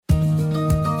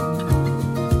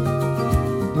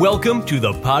Welcome to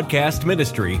the podcast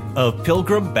ministry of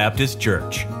Pilgrim Baptist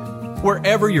Church.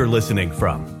 Wherever you're listening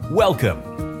from,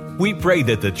 welcome. We pray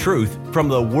that the truth from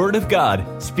the Word of God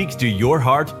speaks to your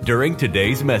heart during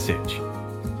today's message.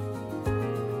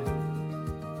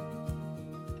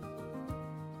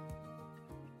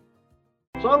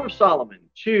 Song of Solomon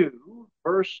 2,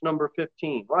 verse number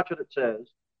 15. Watch what it says.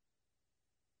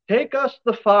 Take us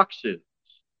the foxes,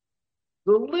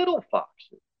 the little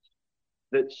foxes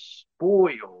that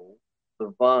spoil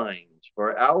the vines,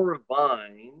 for our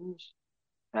vines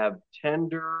have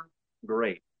tender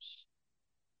grapes.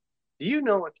 Do you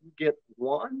know if you get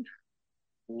one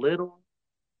little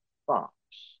fox,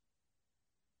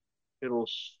 it'll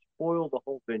spoil the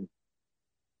whole vineyard?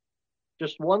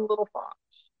 Just one little fox.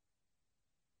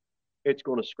 It's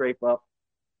going to scrape up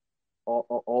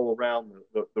all around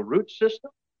the root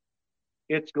system.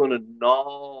 It's going to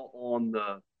gnaw on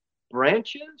the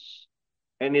branches,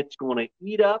 and it's going to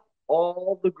eat up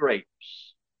all the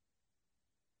grapes.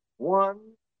 One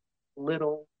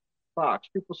little fox.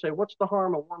 People say, what's the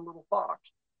harm of one little fox?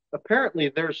 Apparently,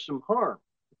 there's some harm.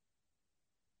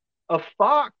 A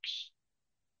fox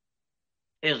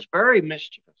is very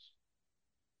mischievous.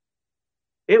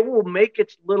 It will make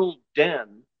its little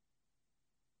den,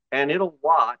 and it'll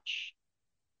watch,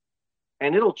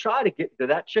 and it'll try to get to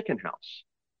that chicken house.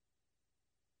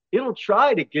 It'll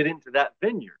try to get into that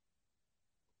vineyard.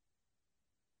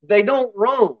 They don't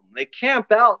roam. They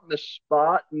camp out in the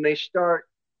spot, and they start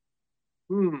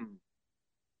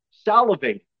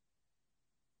salivating,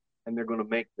 and they're going to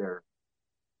make their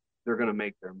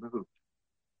move.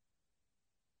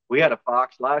 We had a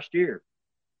fox last year,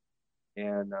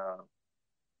 and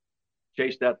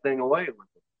chased that thing away with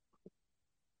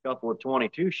a couple of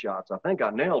 22 shots. I think I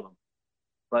nailed them.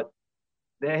 But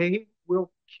they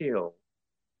will kill.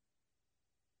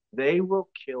 They will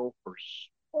kill for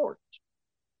sport,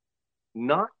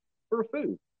 not for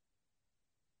food.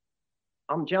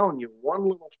 I'm telling you, one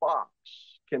little fox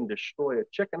can destroy a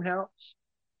chicken house,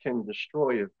 can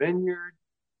destroy a vineyard,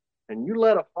 and you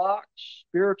let a fox,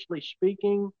 spiritually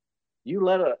speaking, you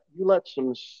let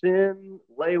some sin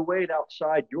lay wait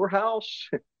outside your house,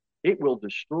 it will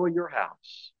destroy your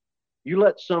house. You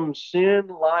let some sin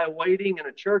lie waiting in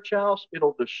a church house,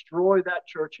 it'll destroy that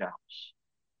church house.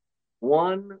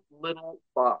 One little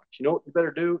fox. You know what you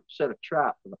better do? Set a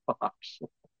trap for the fox. You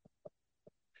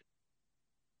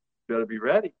better be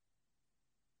ready.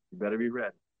 You better be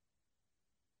ready.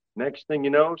 Next thing you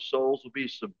know, souls will be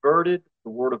subverted. The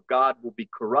word of God will be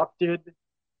corrupted.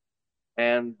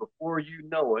 And before you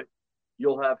know it,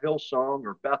 you'll have Hillsong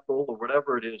or Bethel or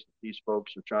whatever it is that these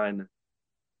folks are trying to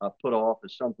put off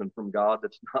as something from God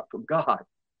that's not from God.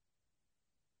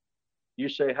 You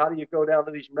say, how do you go down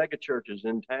to these mega churches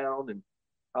in town, and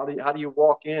how do you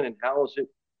walk in, and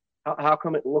how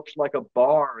come it looks like a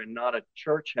bar and not a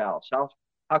church house? How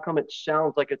come it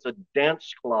sounds like it's a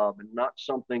dance club and not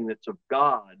something that's of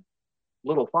God?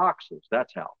 Little foxes,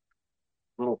 that's how.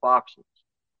 Little foxes.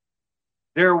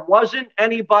 There wasn't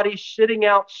anybody sitting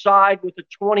outside with a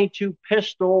 22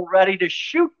 pistol ready to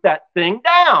shoot that thing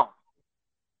down.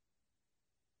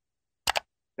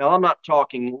 Now, I'm not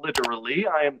talking literally.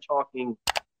 I am talking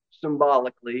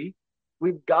symbolically.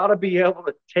 We've got to be able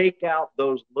to take out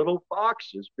those little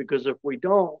foxes, because if we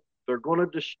don't, they're going to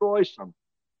destroy something.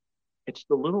 It's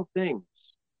the little things.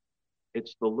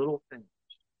 It's the little things.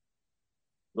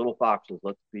 Little foxes.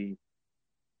 Let's be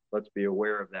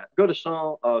aware of that. Go to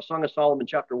Song of Solomon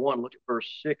chapter 1. Look at verse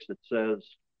 6. It says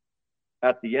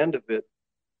at the end of it,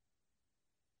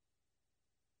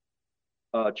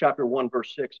 chapter 1,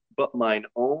 verse 6, but mine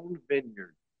own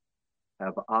vineyard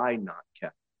have I not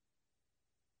kept.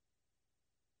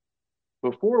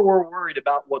 Before we're worried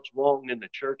about what's wrong in the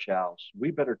church house,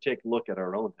 we better take a look at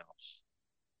our own house.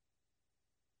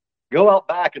 Go out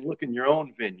back and look in your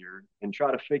own vineyard and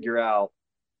try to figure out,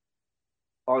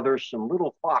 are there some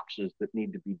little foxes that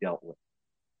need to be dealt with?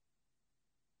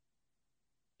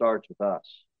 Starts with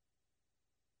us.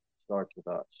 Starts with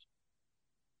us.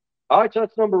 All right, so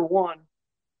that's number one.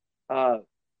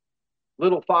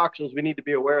 Little foxes, we need to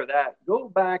be aware of that. Go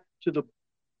back to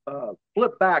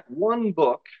flip back one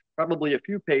book, probably a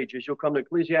few pages, you'll come to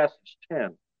Ecclesiastes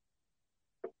 10.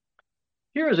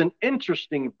 Here is an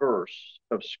interesting verse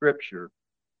of Scripture.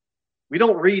 We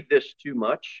don't read this too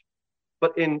much,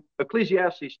 but in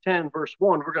Ecclesiastes 10, verse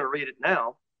 1, we're going to read it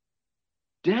now.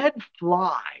 Dead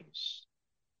flies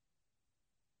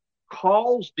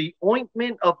calls the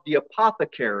ointment of the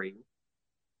apothecary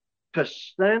to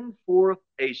send forth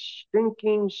a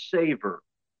stinking savor.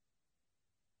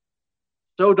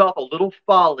 So doth a little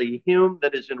folly him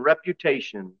that is in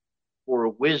reputation for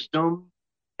wisdom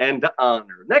and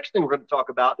honor. Next thing we're going to talk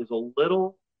about is a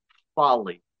little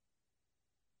folly.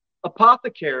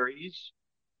 Apothecaries,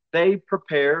 they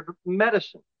prepared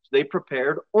medicines. They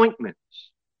prepared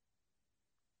ointments.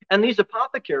 And these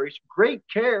apothecaries, great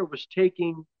care was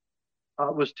taken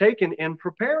in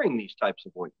preparing these types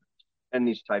of ointments and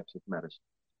these types of medicines.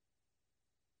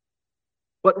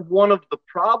 But one of the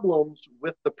problems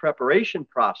with the preparation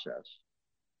process,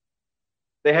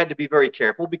 they had to be very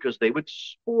careful because they would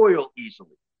spoil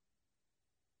easily.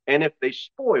 And if they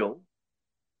spoiled,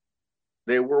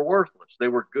 they were worthless. They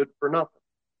were good for nothing.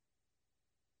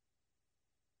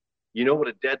 You know what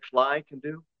a dead fly can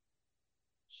do?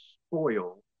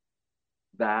 Spoil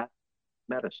that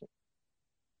medicine.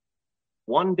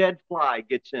 One dead fly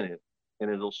gets in it and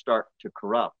it'll start to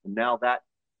corrupt. And now that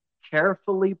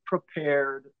carefully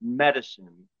prepared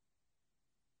medicine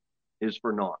is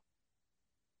for naught.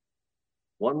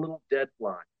 One little dead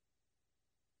fly.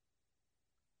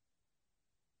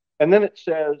 And then it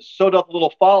says, so doth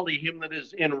little folly him that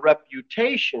is in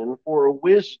reputation for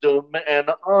wisdom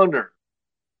and honor.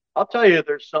 I'll tell you,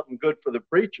 there's something good for the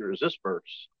preacher is this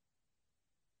verse.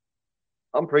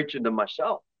 I'm preaching to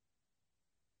myself.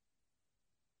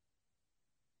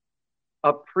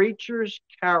 A preacher's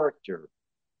character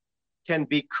can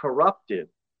be corrupted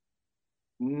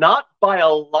not by a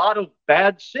lot of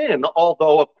bad sin,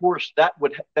 although of course that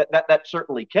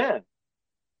certainly can.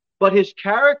 But his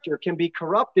character can be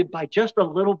corrupted by just a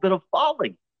little bit of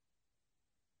folly.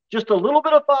 Just a little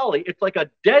bit of folly. It's like a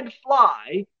dead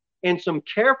fly in some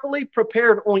carefully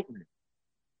prepared ointment.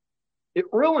 It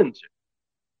ruins it.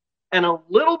 And a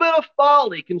little bit of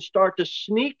folly can start to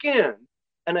sneak in,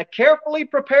 and a carefully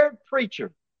prepared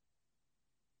preacher,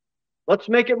 let's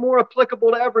make it more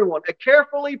applicable to everyone, a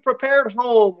carefully prepared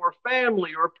home or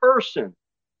family or person,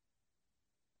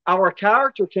 our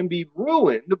character can be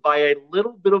ruined by a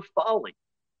little bit of folly.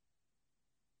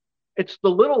 It's the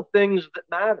little things that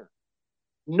matter.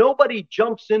 Nobody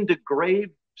jumps into grave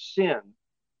sin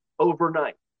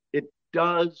overnight. It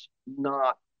does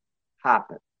not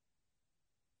happen.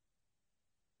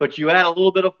 But you add a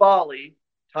little bit of folly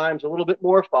times a little bit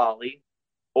more folly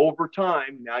over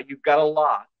time. Now you've got a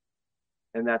lot.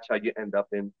 And that's how you end up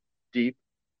in deep,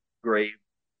 grave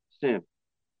sin.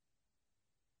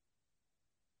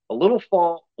 A little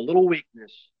fault, a little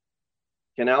weakness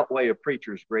can outweigh a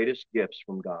preacher's greatest gifts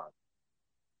from God.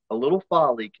 A little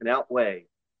folly can outweigh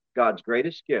God's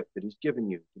greatest gift that he's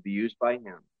given you to be used by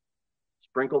him.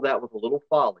 Sprinkle that with a little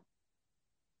folly.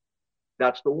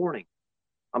 That's the warning.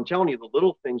 I'm telling you, the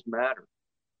little things matter.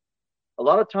 A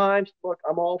lot of times, look,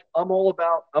 I'm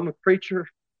a preacher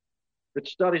that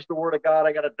studies the Word of God.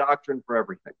 I got a doctrine for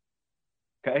everything.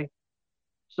 Okay?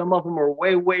 Some of them are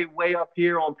way, way, way up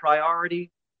here on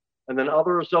priority, and then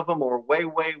others of them are way,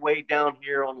 way, way down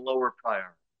here on lower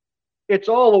priority. It's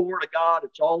all the Word of God.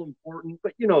 It's all important,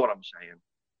 but you know what I'm saying.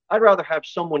 I'd rather have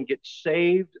someone get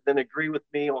saved than agree with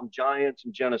me on Giants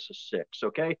and Genesis 6,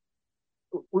 okay?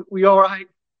 We all right?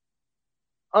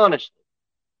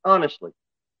 Honestly,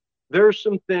 there's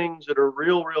some things that are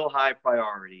real, real high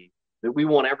priority that we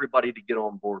want everybody to get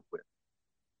on board with.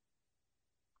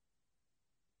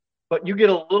 But you get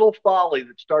a little folly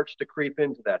that starts to creep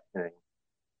into that thing,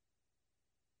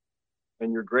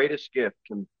 and your greatest gift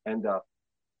can end up,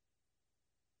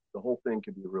 the whole thing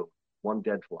can be ruined. One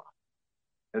dead fly.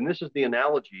 And this is the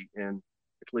analogy in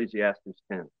Ecclesiastes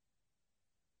 10.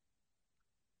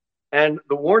 And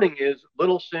the warning is,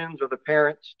 little sins are the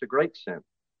parents to great sin.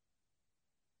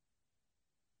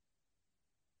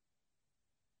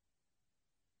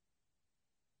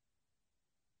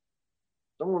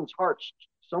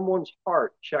 Someone's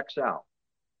heart checks out.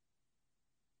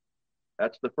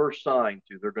 That's the first sign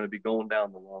to they're going to be going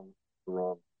down the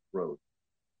wrong road.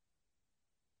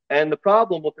 And the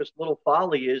problem with this little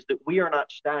folly is that we are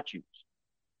not statues.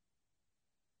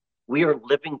 We are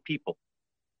living people.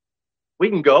 We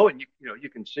can go and you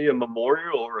can see a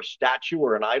memorial or a statue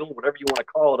or an idol, whatever you want to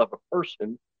call it, of a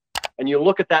person, and you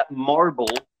look at that marble,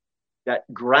 that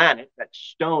granite, that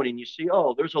stone, and you see,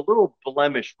 oh, there's a little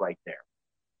blemish right there.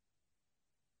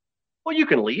 Well, you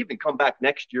can leave and come back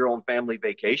next year on family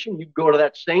vacation. You go to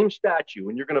that same statue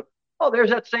and you're going to, oh, there's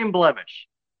that same blemish.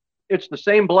 It's the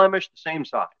same blemish, the same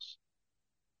size.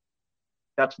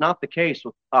 That's not the case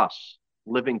with us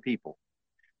living people,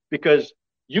 because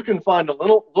you can find a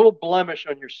little blemish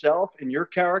on yourself in your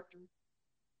character,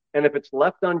 and if it's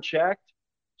left unchecked,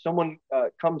 someone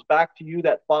comes back to you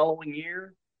that following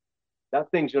year, that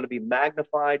thing's going to be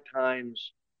magnified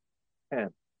times 10.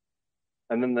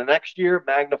 And then the next year,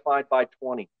 magnified by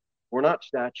 20. We're not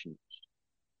statues.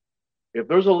 If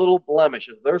there's a little blemish,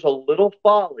 if there's a little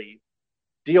folly,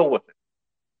 deal with it.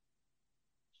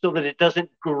 so that it doesn't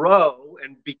grow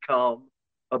and become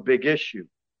a big issue.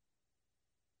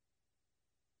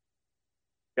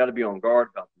 Got to be on guard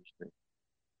about these things.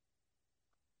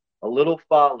 A little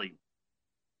folly.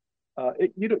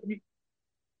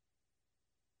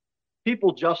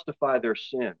 People justify their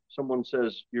sin. Someone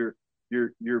says you're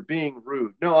being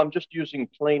rude. No, I'm just using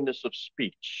plainness of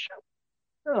speech.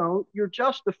 No, you're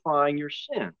justifying your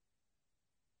sin.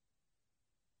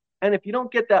 And if you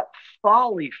don't get that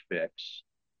folly fix,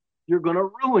 you're going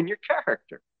to ruin your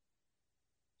character.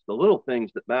 It's the little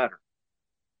things that matter.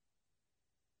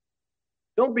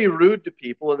 Don't be rude to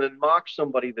people and then mock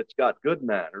somebody that's got good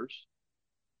manners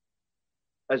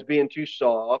as being too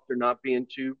soft or not being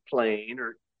too plain,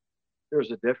 or there's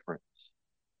a difference.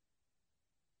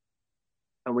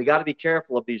 And we got to be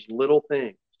careful of these little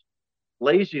things.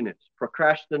 Laziness,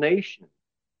 procrastination,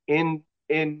 you're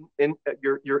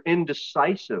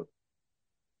indecisive.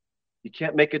 You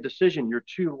can't make a decision. You're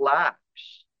too lax.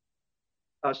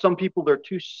 Some people, they're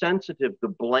too sensitive to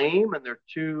blame, and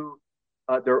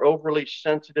they're overly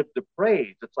sensitive to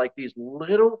praise. It's like these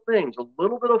little things, a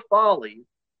little bit of folly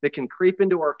that can creep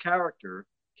into our character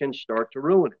can start to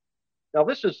ruin it. Now,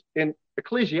 this is in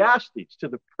Ecclesiastes to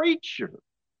the preacher.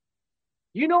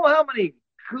 You know how many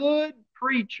good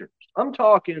preachers, I'm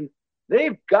talking,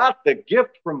 they've got the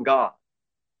gift from God.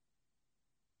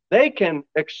 They can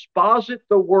exposit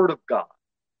the word of God.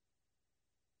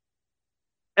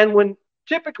 And when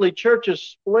typically churches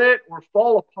split or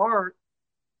fall apart,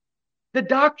 the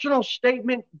doctrinal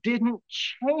statement didn't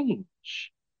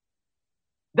change.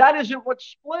 That isn't what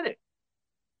split it.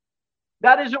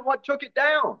 That isn't what took it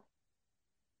down.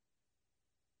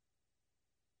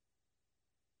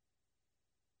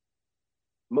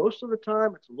 Most of the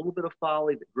time, it's a little bit of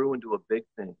folly that grew into a big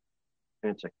thing,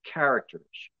 and it's a character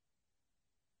issue.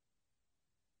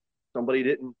 Somebody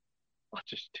didn't, I'll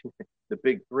just the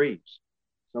big threes.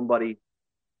 Somebody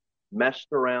messed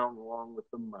around along with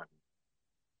the money.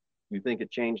 You think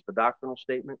it changed the doctrinal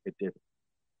statement? It didn't.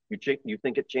 You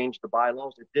think it changed the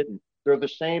bylaws? It didn't. They're the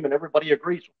same, and everybody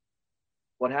agrees with it.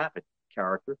 What happened?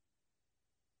 Character.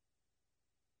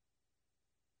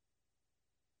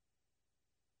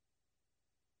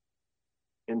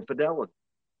 Infidelity.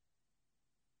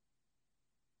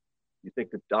 You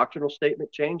think the doctrinal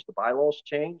statement changed? The bylaws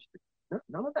changed?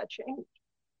 None of that changed.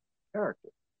 Character.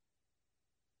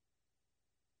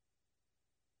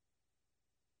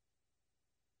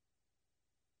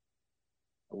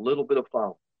 A little bit of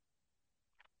folly.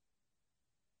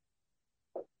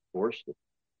 Of course, the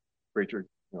preacher,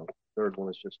 third one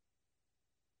is just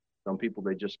some people,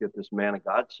 they just get this man of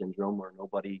God syndrome where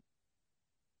nobody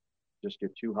just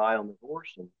get too high on the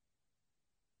horse and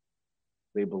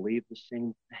they believe the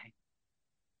same thing.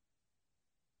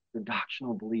 The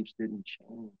doctrinal beliefs didn't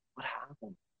change. What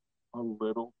happened? A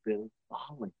little bit of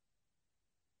folly.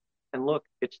 And look,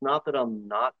 it's not that I'm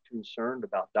not concerned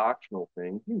about doctrinal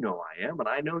things. You know I am, and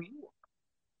I know you are.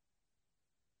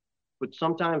 But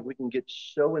sometimes we can get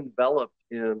so enveloped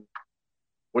in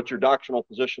what's your doctrinal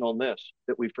position on this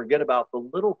that we forget about the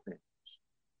little things.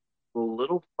 The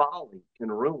little folly can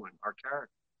ruin our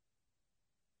character.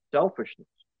 Selfishness.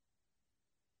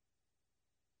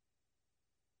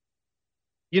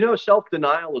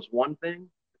 Self-denial is one thing,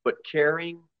 but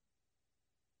caring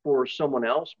for someone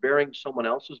else, bearing someone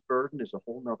else's burden is a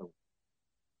whole nother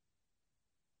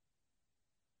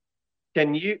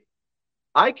one.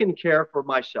 I can care for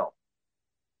myself.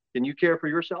 Can you care for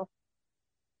yourself?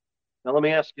 Now let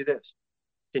me ask you this.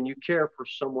 Can you care for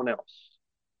someone else?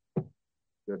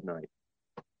 Good night.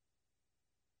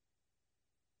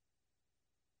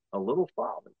 A little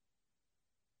folly.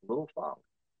 A little folly.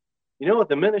 You know what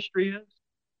the ministry is?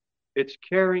 It's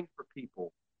caring for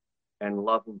people and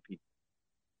loving people.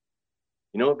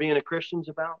 You know what being a Christian's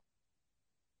about?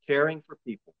 Caring for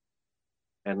people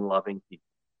and loving people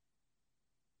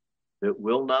that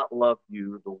will not love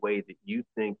you the way that you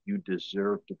think you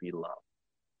deserve to be loved.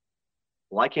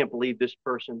 Well, I can't believe this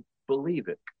person. Believe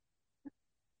it.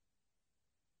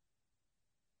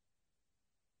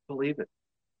 Believe it.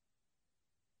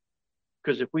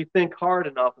 Because if we think hard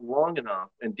enough and long enough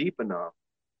and deep enough,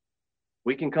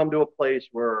 we can come to a place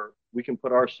where we can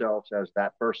put ourselves as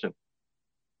that person.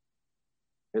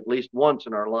 At least once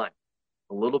in our life.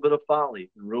 A little bit of folly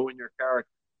can ruin your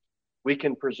character. We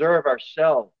can preserve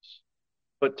ourselves,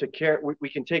 but we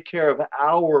can take care of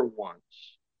our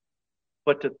wants.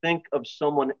 But to think of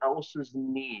someone else's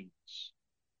needs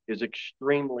is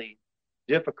extremely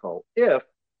difficult if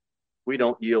we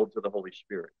don't yield to the Holy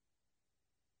Spirit.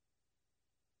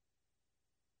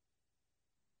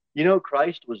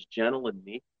 Christ was gentle and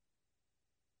meek.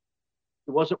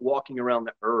 He wasn't walking around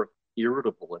the earth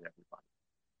irritable at everybody.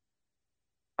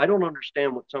 I don't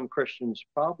understand what some Christians'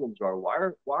 problems are.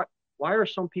 Why are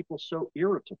some people so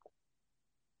irritable?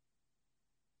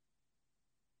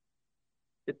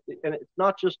 And it's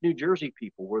not just New Jersey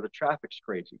people where the traffic's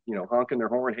crazy, honking their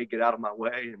horn, hey, get out of my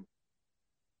way. And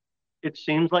it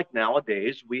seems like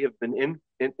nowadays we have been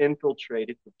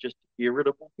infiltrated with just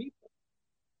irritable people.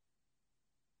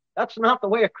 That's not the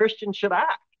way a Christian should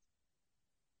act.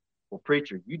 Well,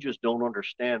 preacher, you just don't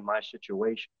understand my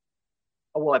situation.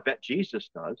 Oh, well, I bet Jesus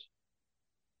does.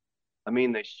 I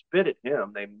mean, they spit at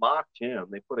him. They mocked him.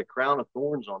 They put a crown of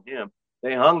thorns on him.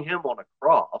 They hung him on a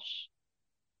cross.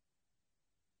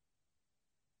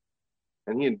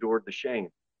 And he endured the shame.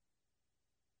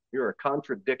 You're a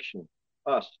contradiction.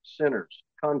 Us, sinners,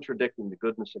 contradicting the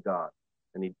goodness of God.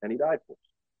 And he died for us.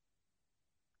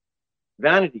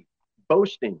 Vanity,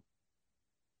 boasting,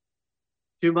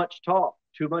 too much talk,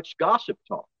 too much gossip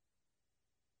talk.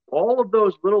 All of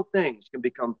those little things can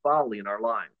become folly in our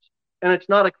lives. And it's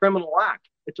not a criminal act.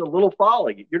 It's a little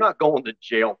folly. You're not going to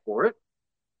jail for it.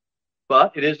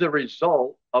 But it is a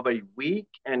result of a weak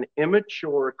and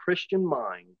immature Christian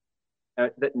mind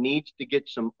that needs to get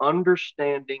some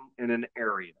understanding in an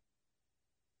area.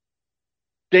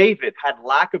 David had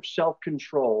lack of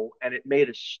self-control, and it made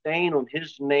a stain on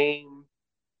his name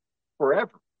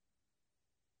forever.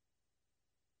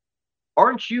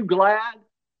 Aren't you glad?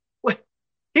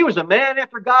 He was a man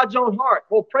after God's own heart.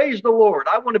 Well, praise the Lord.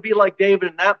 I want to be like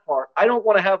David in that part. I don't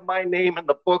want to have my name in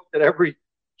the book that every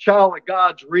child of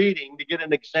God's reading to get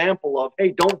an example of,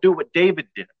 hey, don't do what David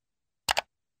did.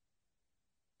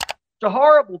 It's a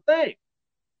horrible thing.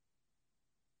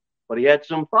 But he had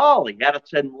some folly. He had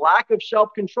some lack of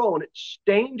self-control, and it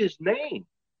stained his name.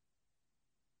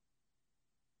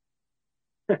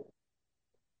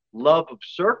 Love of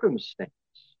circumstance.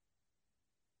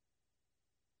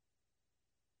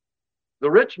 The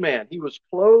rich man, he was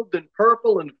clothed in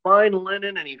purple and fine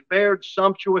linen, and he fared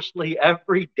sumptuously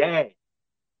every day.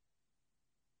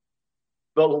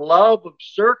 The love of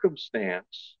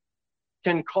circumstance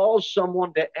can cause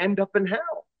someone to end up in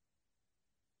hell.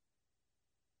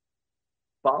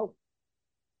 Folly.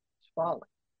 It's folly.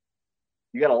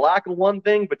 You got a lack of one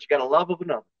thing, but you got a love of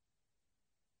another.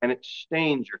 And it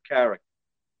stains your character.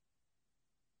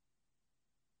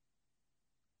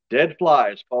 Dead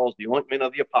flies cause the ointment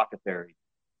of the apothecary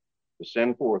to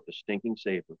send forth a stinking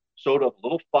savor. So doth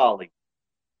little folly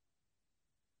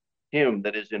him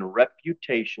that is in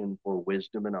reputation for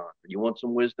wisdom and honor. You want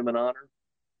some wisdom and honor?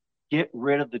 Get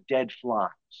rid of the dead flies.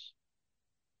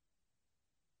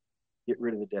 Get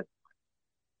rid of the dead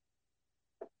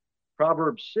flies.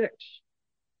 Proverbs 6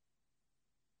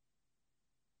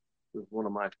 is one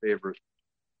of my favorite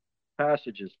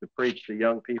passages to preach to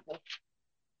young people.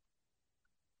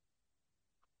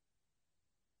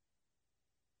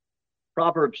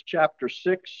 Proverbs chapter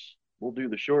 6, we'll do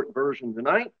the short version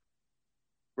tonight.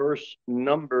 Verse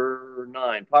number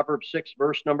 9. Proverbs 6,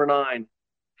 verse number 9.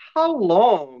 How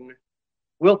long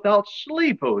wilt thou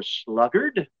sleep, O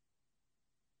sluggard?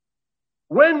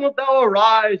 When wilt thou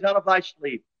arise out of thy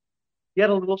sleep? Yet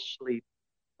a little sleep,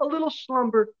 a little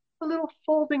slumber, a little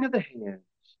folding of the hands.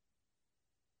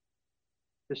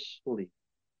 To sleep.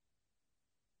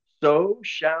 So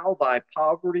shall thy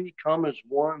poverty come as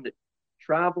one that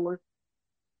traveleth,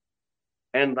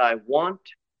 and thy want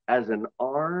as an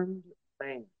armed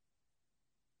man.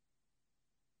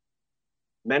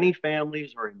 Many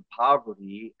families are in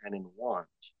poverty and in want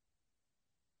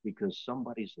because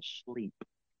somebody's asleep.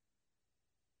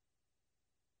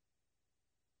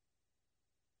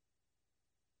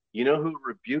 You know who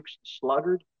rebukes the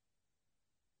sluggard?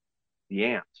 The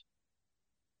ant.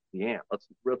 The ant.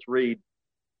 Let's read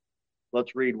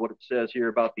what it says here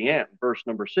about the ant. Verse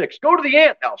number 6. Go to the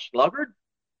ant, thou sluggard.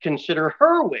 Consider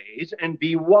her ways and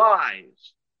be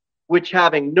wise, which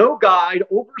having no guide,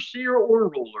 overseer, or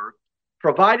ruler,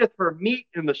 provideth her meat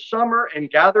in the summer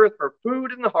and gathereth her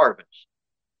food in the harvest.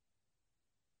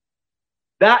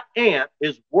 That ant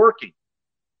is working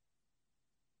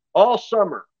all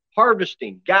summer,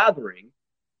 harvesting, gathering,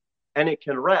 and it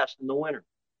can rest in the winter.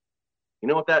 You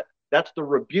know what that's the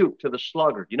rebuke to the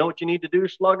sluggard. You know what you need to do,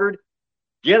 sluggard?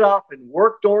 Get up and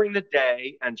work during the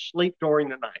day and sleep during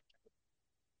the night.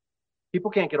 People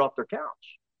can't get off their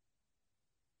couch.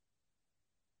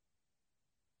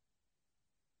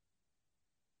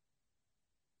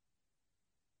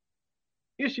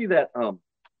 You see that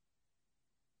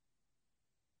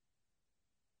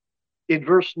in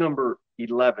verse number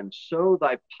 11, so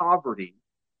thy poverty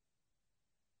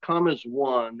come as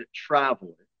one that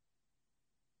traveleth,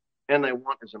 and thy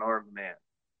want as an armed man.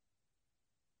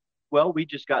 Well, we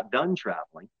just got done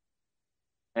traveling.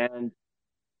 And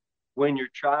when you're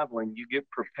traveling, you get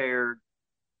prepared,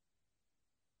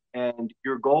 and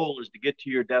your goal is to get to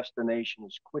your destination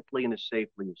as quickly and as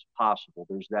safely as possible.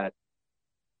 There's that,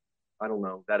 I don't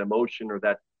know, that emotion or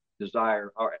that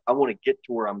desire. All right, I want to get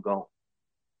to where I'm going.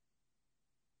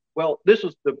 Well, this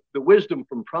is the wisdom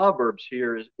from Proverbs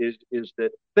here is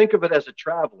that think of it as a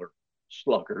traveler,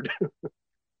 sluggard.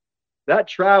 That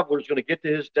traveler is going to get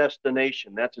to his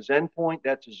destination. That's his endpoint.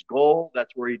 That's his goal.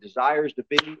 That's where he desires to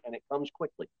be, and it comes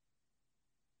quickly.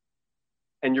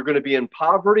 And you're going to be in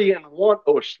poverty and want,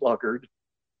 oh sluggard,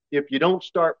 if you don't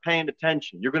start paying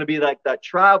attention. You're going to be like that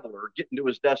traveler getting to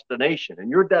his destination,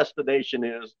 and your destination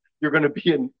is you're going to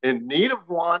be in need of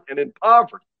want and in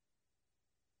poverty.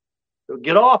 So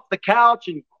get off the couch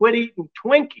and quit eating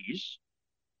Twinkies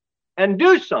and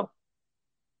do something.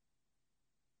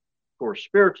 Of course,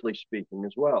 spiritually speaking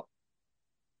as well.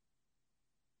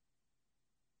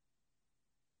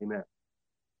 Amen.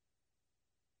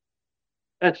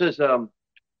 And it says,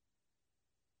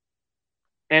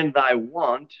 and thy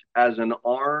want as an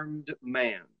armed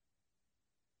man.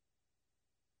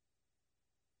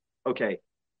 Okay,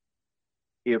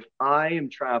 if I am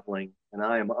traveling and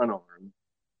I am unarmed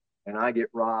and I get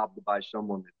robbed by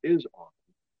someone that is armed,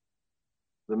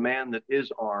 the man that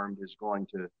is armed is going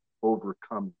to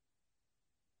overcome me.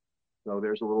 So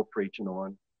there's a little preaching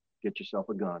on get yourself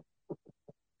a gun,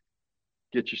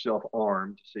 get yourself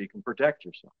armed so you can protect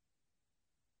yourself.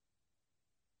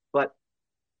 But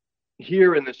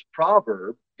here in this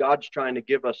proverb, God's trying to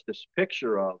give us this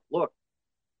picture of, look,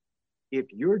 if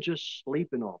you're just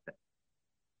sleeping all day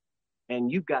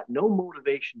and you've got no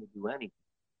motivation to do anything,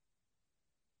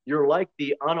 you're like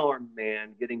the unarmed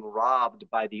man getting robbed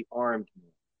by the armed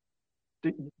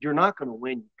man. You're not going to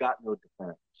win. You've got no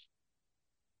defense.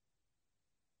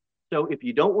 So if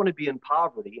you don't want to be in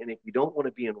poverty and if you don't want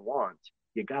to be in want,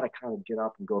 you got to kind of get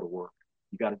up and go to work.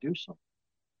 You got to do something.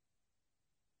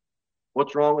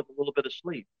 What's wrong with a little bit of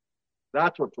sleep?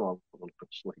 That's what's wrong with a little bit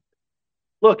of sleep.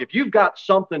 Look, if you've got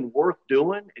something worth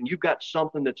doing and you've got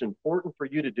something that's important for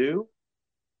you to do,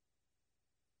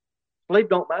 sleep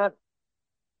don't matter.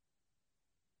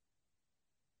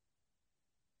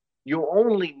 You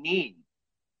only need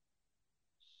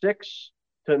 6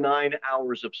 to 9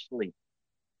 hours of sleep,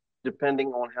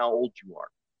 depending on how old you are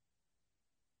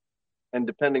and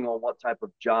depending on what type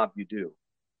of job you do.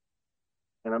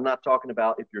 And I'm not talking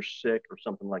about if you're sick or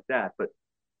something like that, but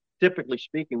typically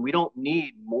speaking, we don't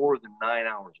need more than 9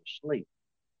 hours of sleep.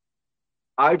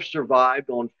 I've survived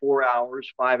on 4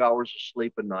 hours, 5 hours of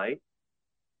sleep a night.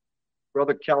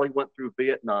 Brother Kelly went through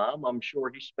Vietnam. I'm sure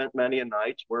he spent many a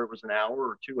nights where it was an hour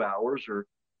or 2 hours. Or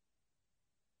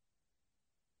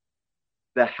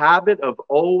the habit of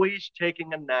always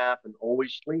taking a nap and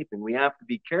always sleeping, we have to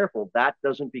be careful that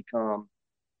doesn't become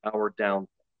our downfall.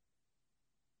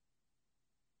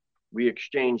 We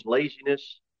exchange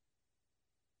laziness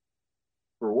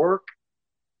for work,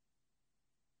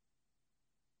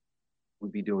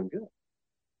 we'd be doing good.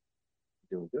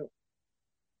 Doing good.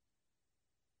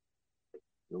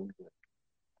 Doing good.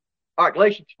 All right,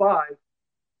 Galatians 5.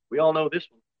 We all know this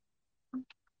one.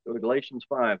 Go to Galatians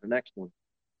 5, the next one.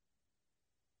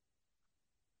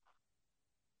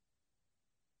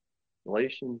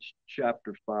 Galatians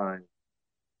chapter 5.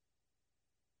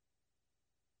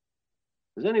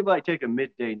 Does anybody take a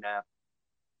midday nap?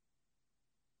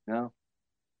 No?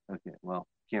 Okay, well,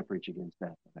 can't preach against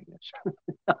that, I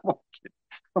guess.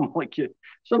 I'm only kidding.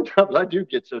 Sometimes I do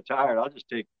get so tired, I'll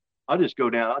just go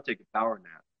down, I'll take a power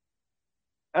nap.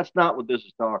 That's not what this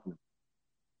is talking about.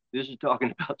 This is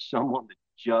talking about someone that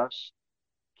just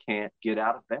can't get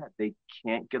out of bed. They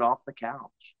can't get off the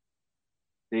couch.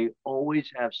 They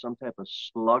always have some type of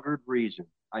sluggard reason.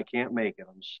 I can't make it.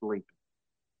 I'm sleeping.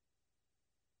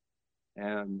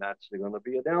 And that's going to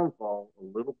be a downfall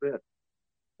a little bit.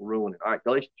 Ruin it. All right,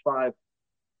 Galatians 5.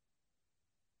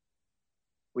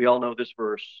 We all know this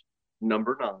verse,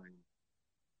 number 9,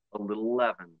 a little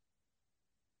leaven.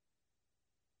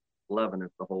 Leaven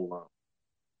is the whole lump.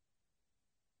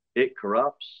 It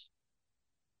corrupts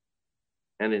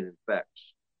and it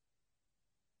infects.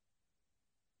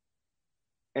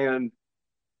 And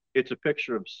it's a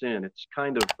picture of sin. It's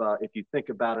kind of, if you think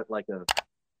about it, like a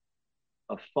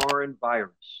foreign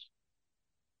virus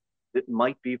that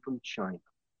might be from China,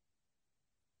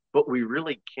 but we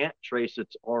really can't trace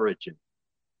its origin,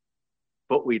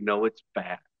 but we know it's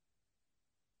bad.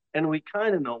 And we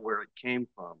kind of know where it came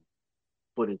from,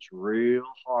 but it's real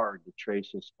hard to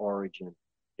trace its origin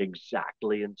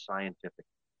exactly and scientifically.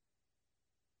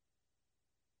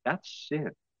 That's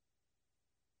sin.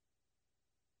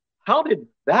 How did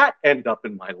that end up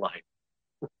in my life?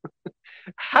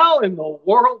 How in the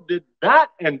world did that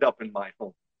end up in my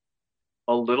home?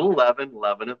 A little leaven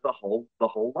leaveneth the whole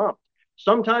lump.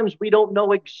 Sometimes we don't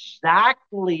know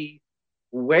exactly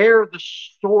where the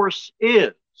source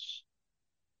is.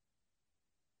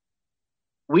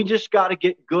 We just got to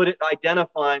get good at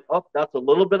identifying, oh, that's a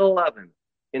little bit of leaven.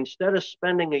 Instead of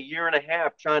spending a year and a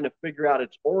half trying to figure out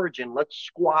its origin, let's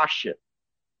squash it.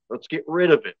 Let's get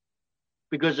rid of it.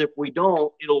 Because if we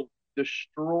don't, it'll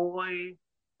destroy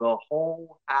the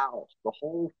whole house, the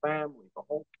whole family, the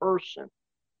whole person.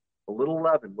 A little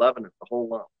leaven leaveneth the whole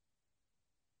lump.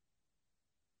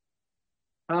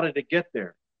 How did it get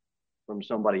there? From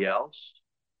somebody else,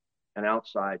 an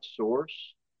outside source.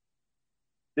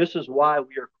 This is why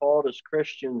we are called as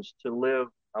Christians to live.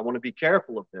 I want to be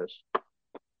careful of this.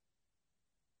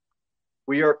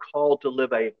 We are called to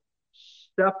live a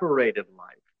separated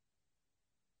life.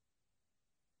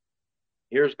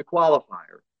 Here's the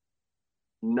qualifier: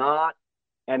 not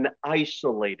an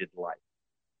isolated life.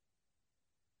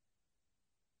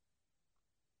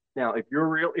 Now, if you're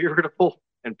real irritable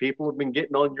and people have been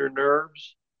getting on your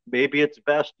nerves, maybe it's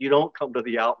best you don't come to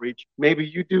the outreach. Maybe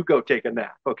you do go take a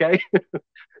nap, okay?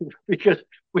 Because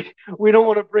we don't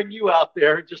want to bring you out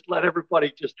there and just let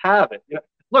everybody just have it. You know,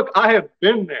 look, I have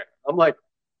been there. I'm like,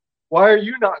 why are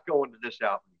you not going to this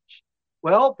outreach?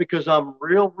 Well, because I'm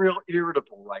real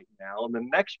irritable right now. And the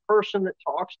next person that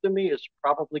talks to me is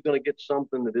probably going to get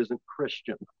something that isn't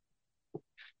Christian.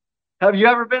 Have you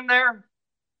ever been there?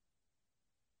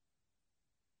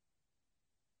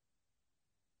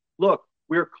 Look,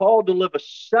 we're called to live a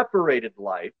separated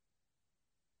life,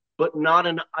 but not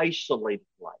an isolated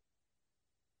life.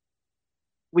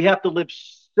 We have to live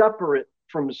separate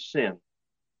from sin.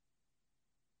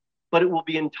 But it will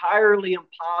be entirely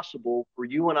impossible for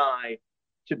you and I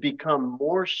to become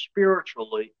more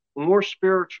spiritual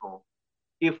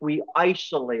if we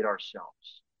isolate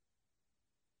ourselves.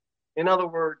 In other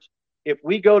words, if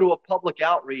we go to a public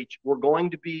outreach, we're going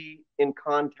to be in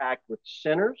contact with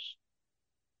sinners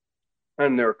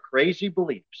and their crazy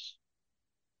beliefs.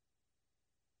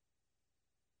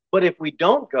 But if we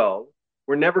don't go,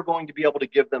 we're never going to be able to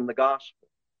give them the gospel.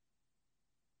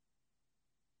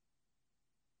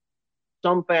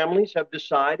 Some families have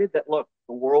decided that, look,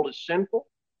 the world is sinful.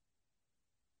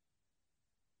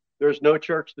 There's no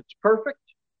church that's perfect.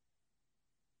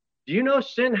 Do you know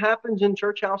sin happens in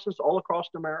church houses all across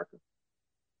America?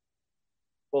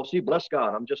 Well, see, bless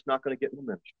God, I'm just not going to get in the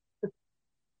ministry.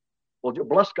 Well,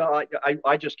 bless God,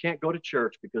 I just can't go to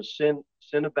church because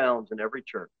sin abounds in every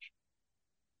church.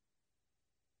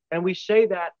 And we say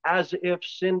that as if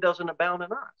sin doesn't abound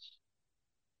in us.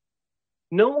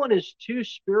 No one is too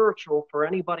spiritual for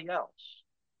anybody else.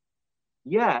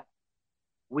 Yet,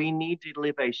 we need to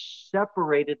live a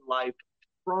separated life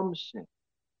from sin.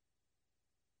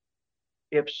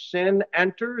 If sin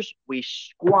enters, we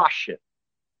squash it,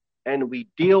 and we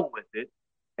deal with it,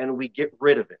 and we get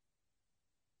rid of it.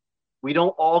 We don't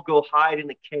all go hide in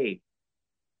a cave.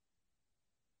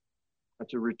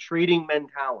 That's a retreating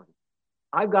mentality.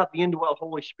 I've got the indwelt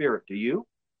Holy Spirit. Do you?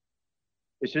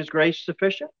 Is His grace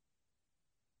sufficient?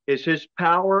 Is His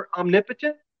power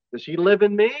omnipotent? Does He live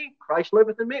in me? Christ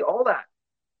liveth in me? All that.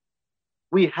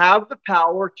 We have the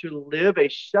power to live a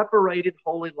separated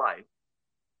holy life.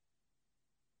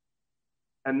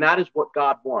 And that is what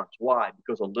God wants. Why?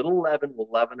 Because a little leaven will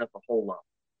leaven at the whole lump.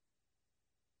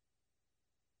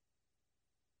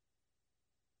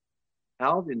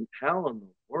 How in the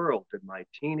world did my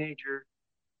teenager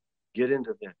get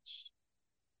into this?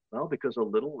 Well, because a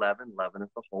little leaven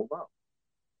leaveneth the whole lump.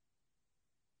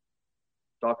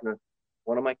 Talking to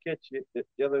one of my kids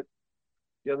the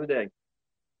other day,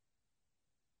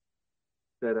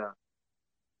 said,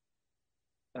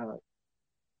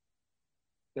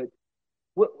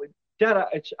 Dad,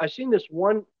 I seen this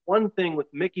one thing with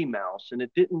Mickey Mouse, and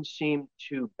it didn't seem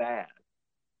too bad.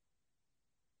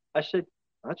 I said,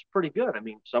 that's pretty good. I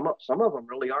mean, some of them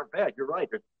really aren't bad. You're right.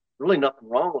 There's really nothing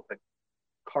wrong with a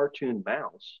cartoon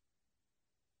mouse.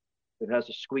 It has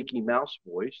a squeaky mouse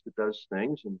voice that does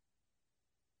things, and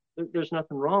there's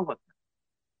nothing wrong with it.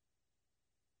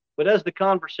 But as the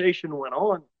conversation went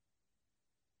on,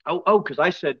 because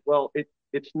I said, well,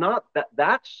 it's not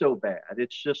that's so bad.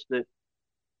 It's just that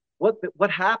what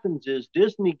happens is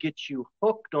Disney gets you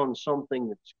hooked on something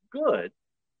that's good,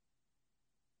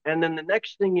 and then the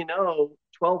next thing you know,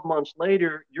 12 months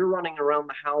later, you're running around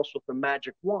the house with a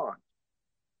magic wand.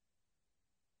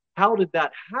 How did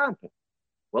that happen?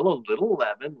 Well, a little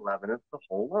leaven leaveneth the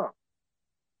whole lump.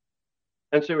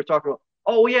 And so we're talking about,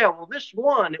 oh yeah, well this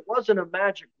one, it wasn't a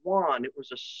magic wand, it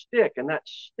was a stick, and that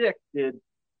stick did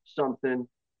something.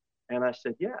 And I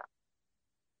said, yeah.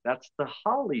 That's the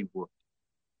Hollywood,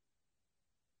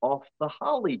 off the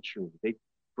holly tree. They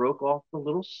broke off the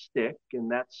little stick,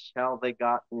 and that's how they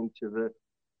got into the,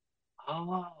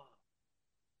 oh,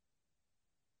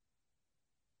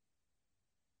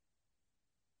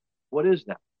 what is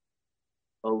that?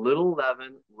 A little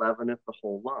leaven leaveneth the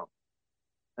whole lump.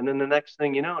 And then the next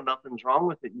thing you know, nothing's wrong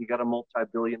with it. You got a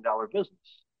multi-billion-dollar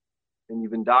business. And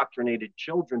you've indoctrinated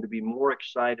children to be more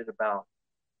excited about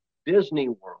Disney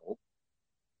World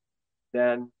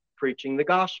than preaching the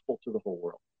gospel to the whole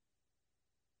world.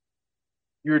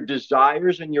 Your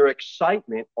desires and your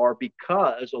excitement are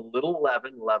because a little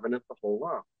leaven leaveneth the whole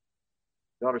lump.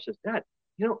 Daughter says, Dad,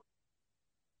 you know,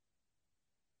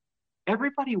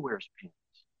 everybody wears pants.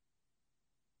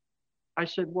 I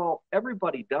said, well,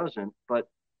 everybody doesn't, but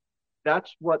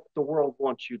that's what the world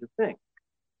wants you to think.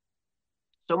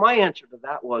 So my answer to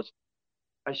that was,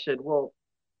 I said, well,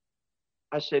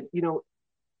 I said, you know,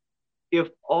 if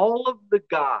all of the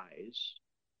guys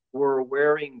were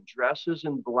wearing dresses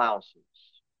and blouses,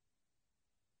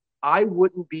 I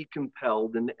wouldn't be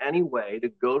compelled in any way to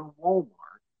go to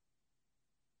Walmart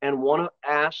and want to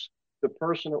ask the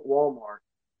person at Walmart,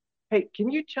 hey,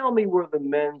 can you tell me where the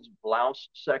men's blouse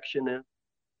section is?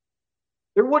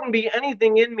 There wouldn't be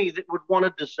anything in me that would want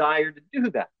a desire to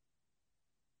do that.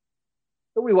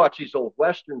 So we watch these old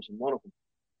Westerns, and one of them,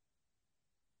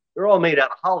 they're all made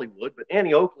out of Hollywood, but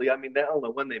Annie Oakley, I mean, I don't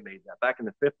know when they made that, back in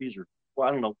the 50s or, well,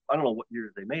 I don't know what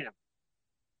years they made them.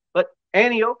 But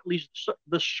Annie Oakley's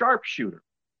the sharpshooter.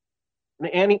 And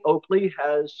Annie Oakley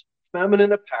has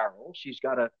feminine apparel. She's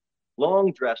got a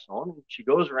long dress on, and she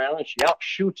goes around and she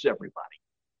outshoots everybody.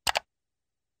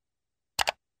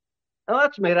 Now,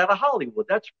 that's made out of Hollywood.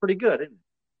 That's pretty good, isn't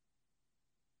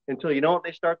it? Until you know what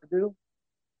they start to do?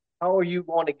 How are you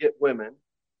going to get women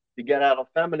to get out of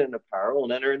feminine apparel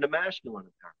and enter into masculine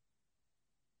apparel?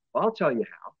 Well, I'll tell you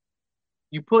how.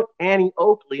 You put Annie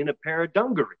Oakley in a pair of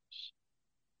dungarees.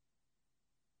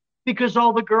 Because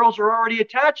all the girls are already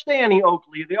attached to Annie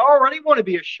Oakley. They already want to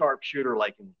be a sharpshooter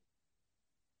like him.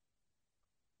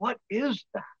 What is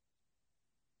that?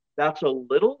 That's a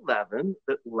little leaven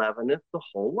that leaveneth the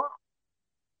whole lump.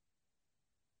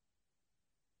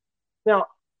 Now,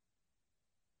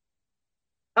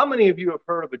 how many of you have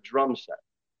heard of a drum set?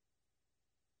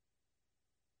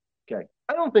 Okay.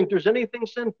 I don't think there's anything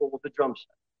sinful with the drum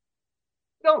set.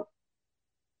 No.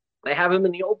 They have them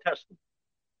in the Old Testament.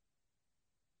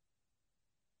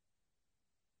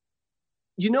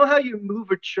 You know how you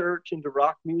move a church into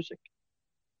rock music?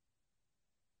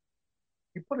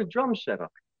 You put a drum set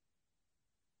up.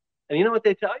 And you know what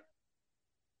they tell you?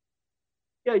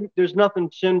 Yeah, there's nothing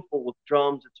sinful with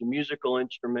drums. It's a musical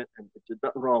instrument, and there's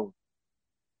nothing wrong.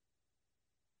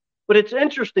 But it's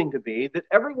interesting to me that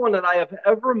everyone that I have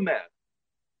ever met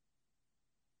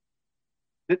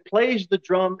that plays the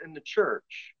drum in the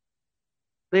church,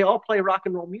 they all play rock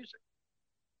and roll music.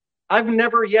 I've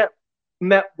never yet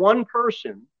met one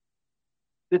person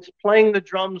that's playing the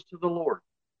drums to the Lord.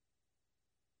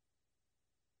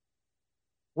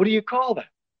 What do you call that?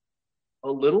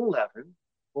 A little leaven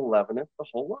will leaveneth the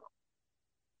whole lump.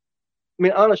 I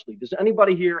mean, honestly, does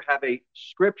anybody here have a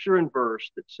scripture and verse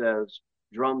that says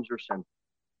drums are sinful?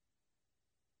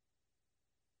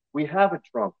 We have a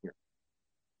drum here.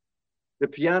 The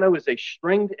piano is a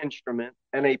stringed instrument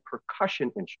and a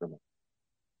percussion instrument.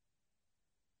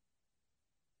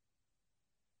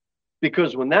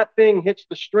 Because when that thing hits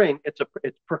the string, it's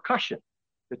percussion.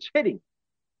 It's hitting.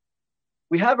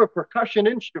 We have a percussion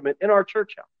instrument in our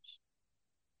church house.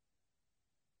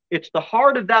 It's the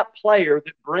heart of that player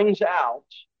that brings out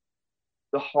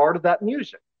the heart of that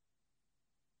music.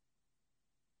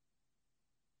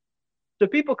 So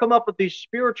people come up with these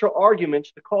spiritual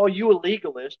arguments to call you a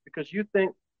legalist because you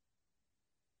think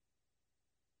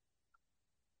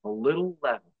a little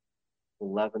leaven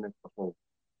will leaveneth the whole.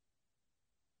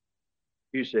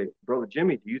 You say, Brother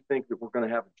Jimmy, do you think that we're going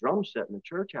to have a drum set in the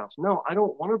church house? No, I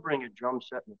don't want to bring a drum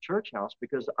set in the church house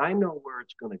because I know where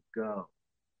it's going to go.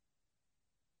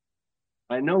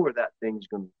 I know where that thing's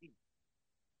going to be.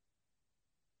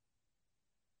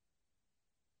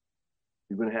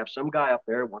 You're going to have some guy up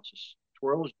there who wants to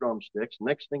twirl his drumsticks.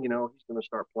 Next thing you know, he's going to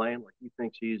start playing like he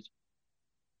thinks he's.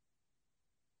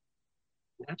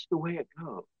 That's the way it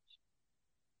goes.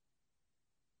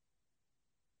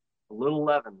 A little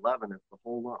leaven leaveneth the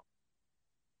whole lump.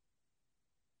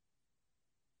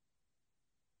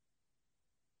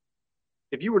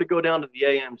 If you were to go down to the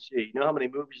AMC, you know how many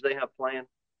movies they have playing?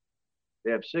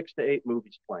 They have 6 to 8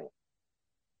 movies playing.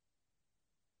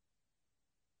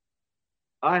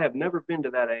 I have never been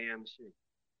to that AMC.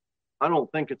 I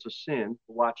don't think it's a sin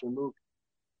to watch a movie.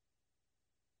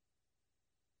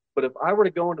 But if I were to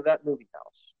go into that movie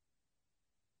house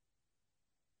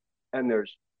and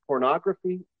there's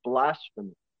pornography,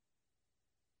 blasphemy,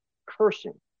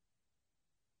 cursing,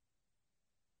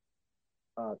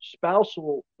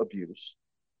 spousal abuse,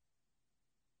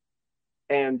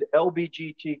 and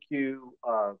LGBTQ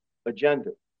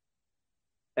agenda,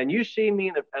 and you see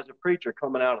me as a preacher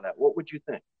coming out of that, what would you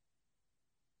think?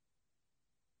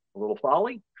 A little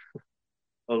folly,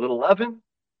 a little leaven,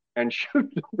 and shoot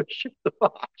the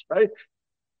box, right?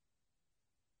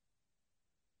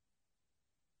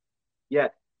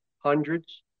 Yet,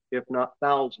 hundreds, if not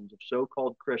thousands, of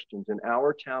so-called Christians in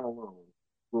our town alone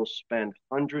will spend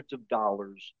hundreds of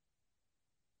dollars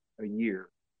a year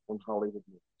on Hollywood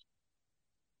movies.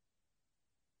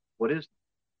 What is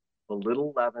the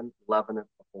little leaven leaveneth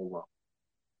the whole lump?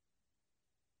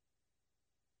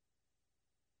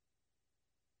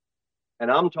 And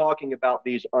I'm talking about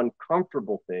these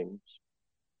uncomfortable things.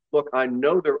 Look, I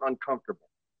know they're uncomfortable.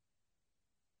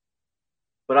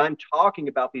 But I'm talking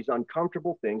about these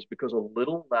uncomfortable things because a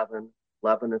little leaven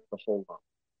leaveneth the whole lump.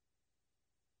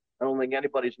 I don't think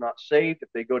anybody's not saved if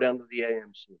they go down to the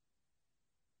AMC.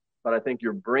 But I think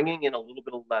you're bringing in a little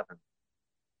bit of leaven.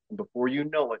 And before you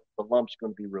know it, the lump's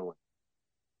going to be ruined.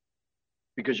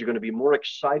 Because you're going to be more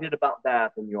excited about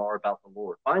that than you are about the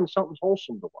Lord. Find something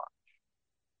wholesome to watch.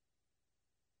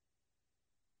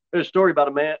 There's a story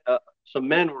about some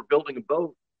men were building a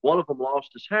boat. One of them lost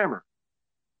his hammer.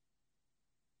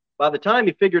 By the time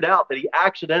he figured out that he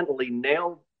accidentally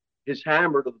nailed his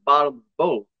hammer to the bottom of the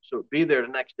boat, so it'd be there the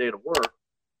next day to work,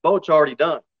 boat's already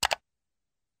done.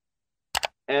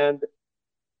 And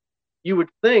you would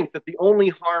think that the only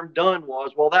harm done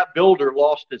was, well, that builder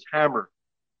lost his hammer.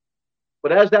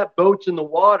 But as that boat's in the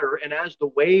water and as the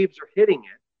waves are hitting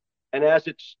it, and as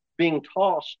it's being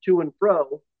tossed to and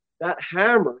fro, that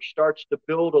hammer starts to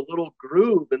build a little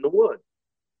groove in the wood.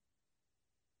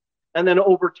 And then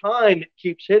over time, it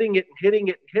keeps hitting it and hitting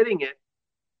it and hitting it.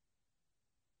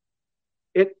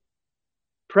 It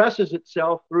presses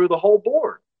itself through the whole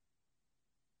board.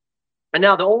 And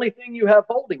now the only thing you have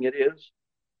holding it is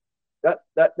that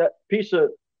piece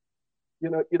of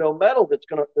metal that's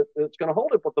gonna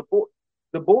hold it. But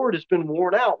the board has been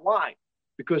worn out. Why?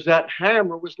 Because that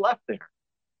hammer was left there.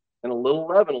 And a little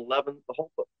leaven will leaven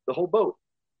the whole boat.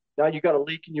 Now you got a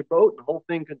leak in your boat, and the whole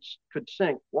thing could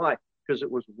sink. Why? Because it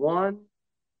was one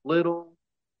little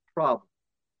problem.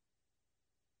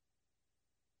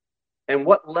 And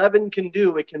what leaven can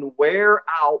do, it can wear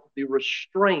out the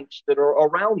restraints that are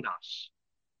around us.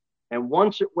 And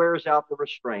once it wears out the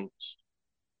restraints,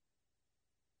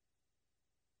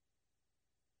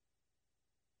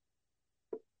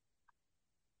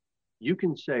 you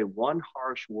can say one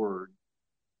harsh word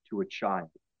to a child,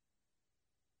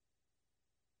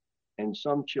 and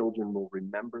some children will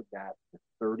remember that for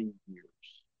 30 years.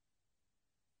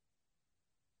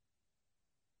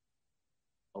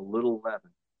 A little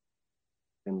leaven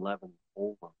can leaven the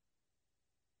whole lump.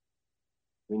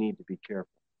 We need to be careful.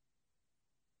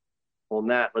 On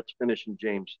that, let's finish in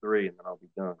James 3, and then I'll be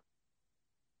done.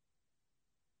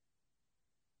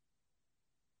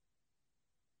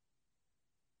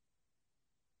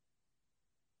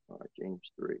 All right, James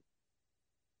 3.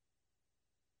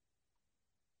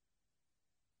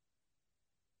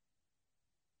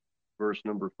 Verse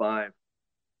number 5.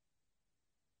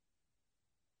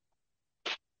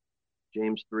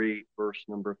 James 3, verse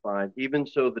number 5. Even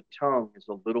so, the tongue is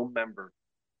a little member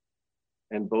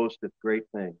and boasteth great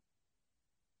things.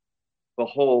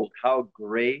 Behold, how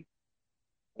great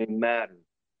a matter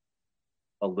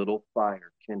a little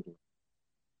fire kindleth.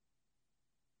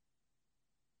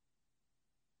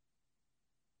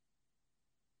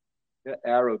 That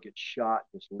arrow gets shot,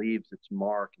 just leaves its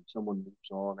mark, and someone moves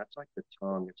on. That's like the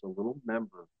tongue. It's a little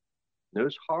member.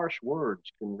 Those harsh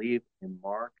words can leave a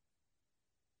mark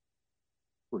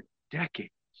for decades.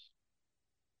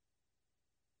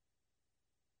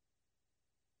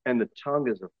 And the tongue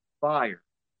is a fire,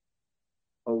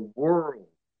 a whirl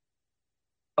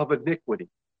of iniquity.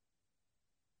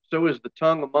 So is the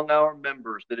tongue among our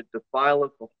members, that it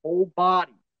defileth the whole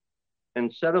body,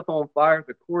 and setteth on fire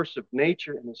the course of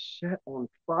nature, and is set on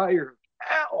fire of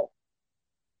hell.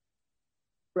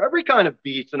 For every kind of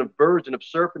beast, and of birds, and of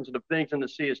serpents, and of things in the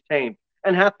sea is tamed,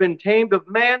 and hath been tamed of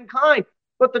mankind.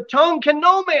 But the tongue can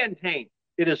no man tame.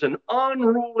 It is an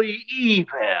unruly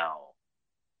evil,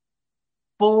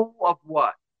 full of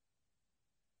what?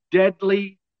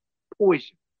 Deadly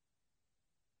poison.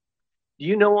 Do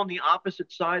you know on the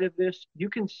opposite side of this, you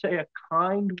can say a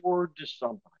kind word to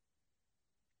somebody,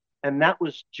 and that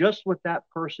was just what that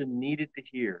person needed to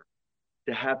hear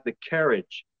to have the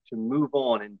courage to move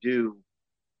on and do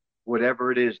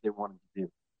whatever it is they wanted to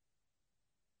do.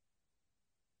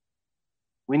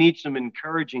 We need some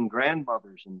encouraging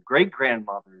grandmothers and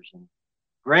great-grandmothers and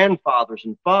grandfathers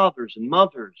and fathers and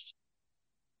mothers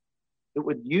that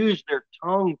would use their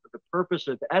tongue for the purpose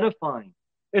of edifying.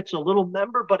 It's a little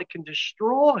member, but it can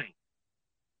destroy.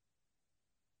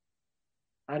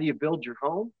 How do you build your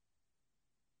home?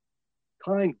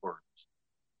 Kind words.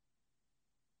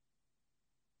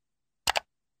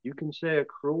 You can say a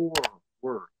cruel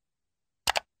word,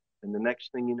 and the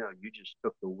next thing you know, you just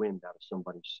took the wind out of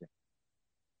somebody's sail.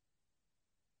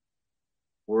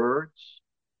 Words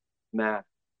matter.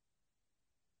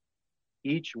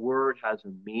 Each word has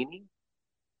a meaning,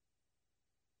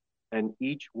 and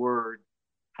each word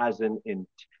has an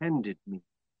intended meaning.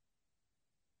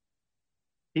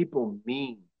 People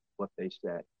mean what they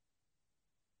say.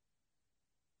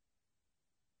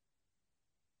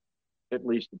 At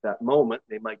least at that moment,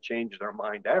 they might change their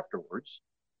mind afterwards.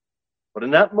 But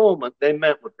in that moment, they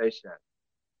meant what they said.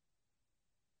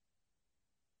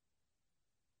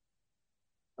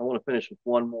 I want to finish with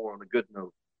one more on a good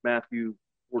note. Matthew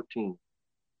 14.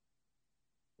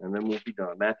 And then we'll be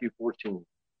done. Matthew 14.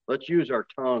 Let's use our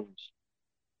tongues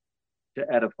to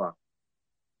edify.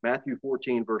 Matthew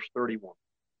 14, verse 31.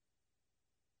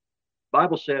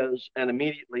 Bible says, and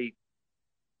immediately,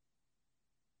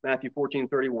 Matthew 14,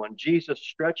 31, Jesus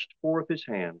stretched forth his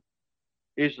hand.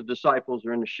 His disciples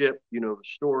are in the ship. You know the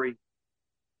story.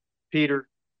 Peter,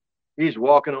 he's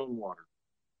walking on water.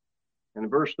 And in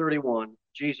verse 31,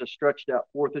 Jesus stretched out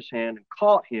forth his hand and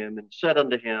caught him and said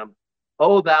unto him,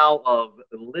 O thou of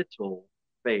little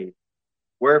faith,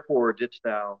 wherefore didst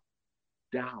thou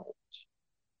doubt?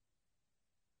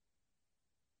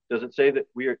 Does it say that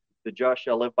the just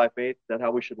shall live by faith? Is that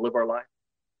how we should live our life?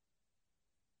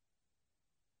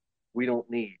 We don't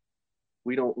need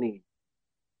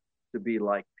to be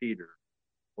like Peter,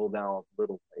 O thou of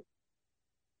little faith.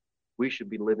 We should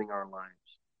be living our lives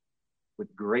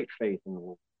with great faith in the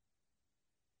Lord.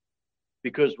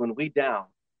 Because when we doubt,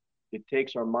 it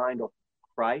takes our mind off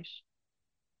Christ,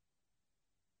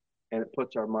 and it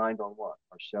puts our mind on what?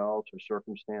 Ourselves, our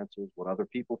circumstances, what other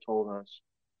people told us.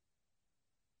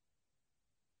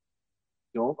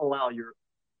 Don't allow your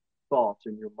thoughts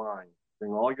in your mind.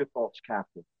 Bring all your thoughts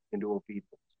captive into obedience.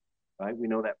 Right? We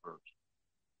know that verse.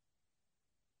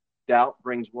 Doubt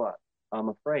brings what? I'm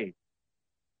afraid.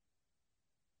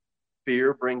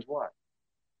 Fear brings what?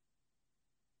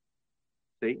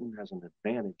 Satan has an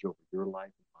advantage over your life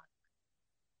and mine.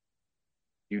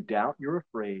 You doubt, you're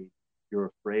afraid.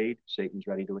 You're afraid, Satan's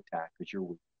ready to attack because you're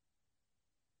weak.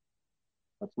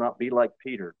 Let's not be like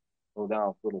Peter, O thou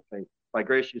of little faith. By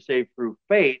grace you're saved through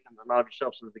faith, and not of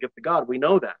yourselves as the gift of God. We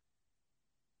know that.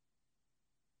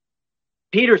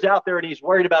 Peter's out there and he's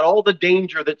worried about all the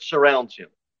danger that surrounds him.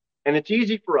 And it's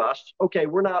easy for us. Okay,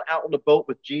 we're not out on the boat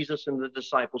with Jesus and the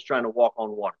disciples trying to walk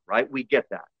on water, right? We get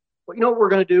that. But you know what we're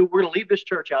going to do? We're going to leave this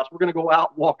church house. We're going to go out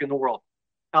and walk in the world,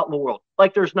 out in the world.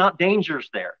 Like there's not dangers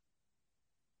there.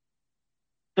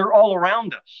 They're all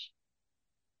around us.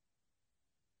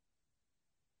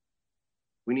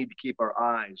 We need to keep our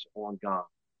eyes on God.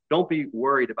 Don't be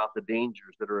worried about the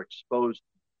dangers that are exposed,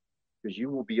 because you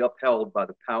will be upheld by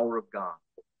the power of God.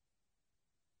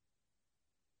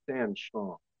 Stand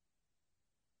strong.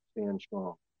 Stand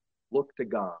strong. Look to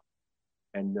God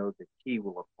and know that He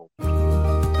will uphold you.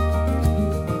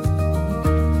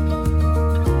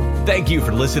 Thank you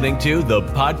for listening to the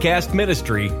podcast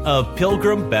ministry of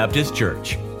Pilgrim Baptist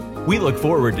Church. We look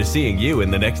forward to seeing you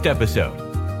in the next episode.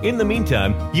 In the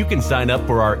meantime, you can sign up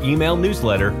for our email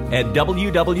newsletter at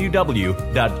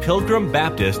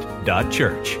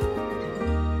www.pilgrimbaptist.church.